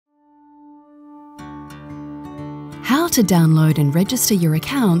to download and register your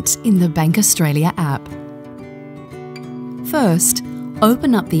account in the Bank Australia app. First,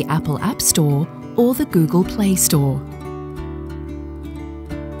 open up the Apple App Store or the Google Play Store.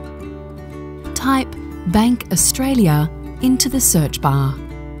 Type Bank Australia into the search bar.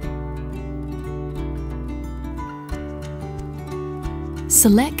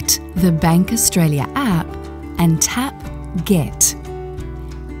 Select the Bank Australia app and tap Get.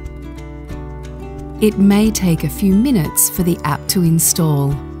 It may take a few minutes for the app to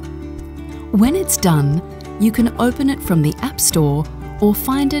install. When it's done, you can open it from the App Store or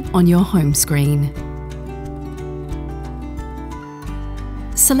find it on your home screen.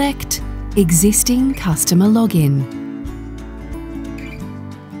 Select Existing Customer Login.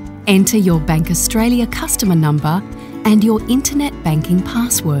 Enter your Bank Australia customer number and your internet banking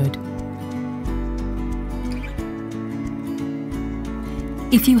password.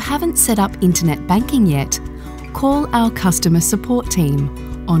 If you haven't set up internet banking yet, call our customer support team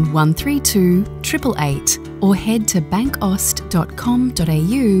on 132 888 or head to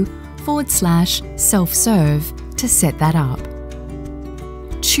bankost.com.au/self-serve to set that up.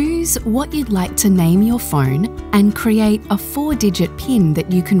 Choose what you'd like to name your phone and create a 4-digit PIN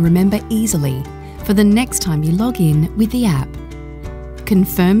that you can remember easily for the next time you log in with the app.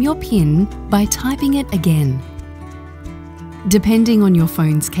 Confirm your PIN by typing it again. Depending on your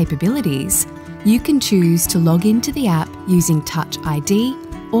phone's capabilities, you can choose to log into the app using Touch ID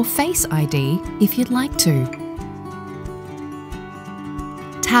or Face ID if you'd like to.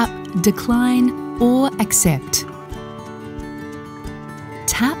 Tap Decline or Accept.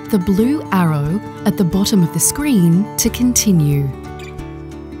 Tap the blue arrow at the bottom of the screen to continue.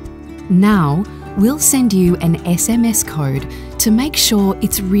 Now, we'll send you an SMS code to make sure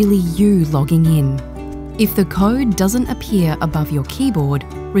it's really you logging in. If the code doesn't appear above your keyboard,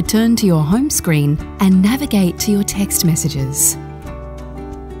 return to your home screen and navigate to your text messages.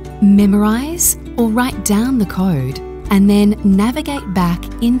 Memorise or write down the code and then navigate back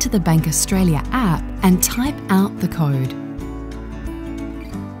into the Bank Australia app and type out the code.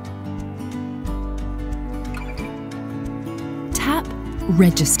 Tap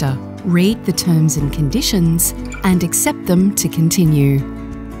Register. Read the terms and conditions and accept them to continue.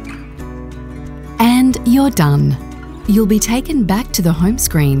 And you're done. You'll be taken back to the home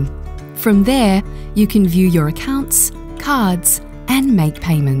screen. From there, you can view your accounts, cards, and make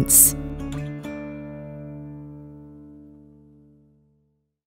payments.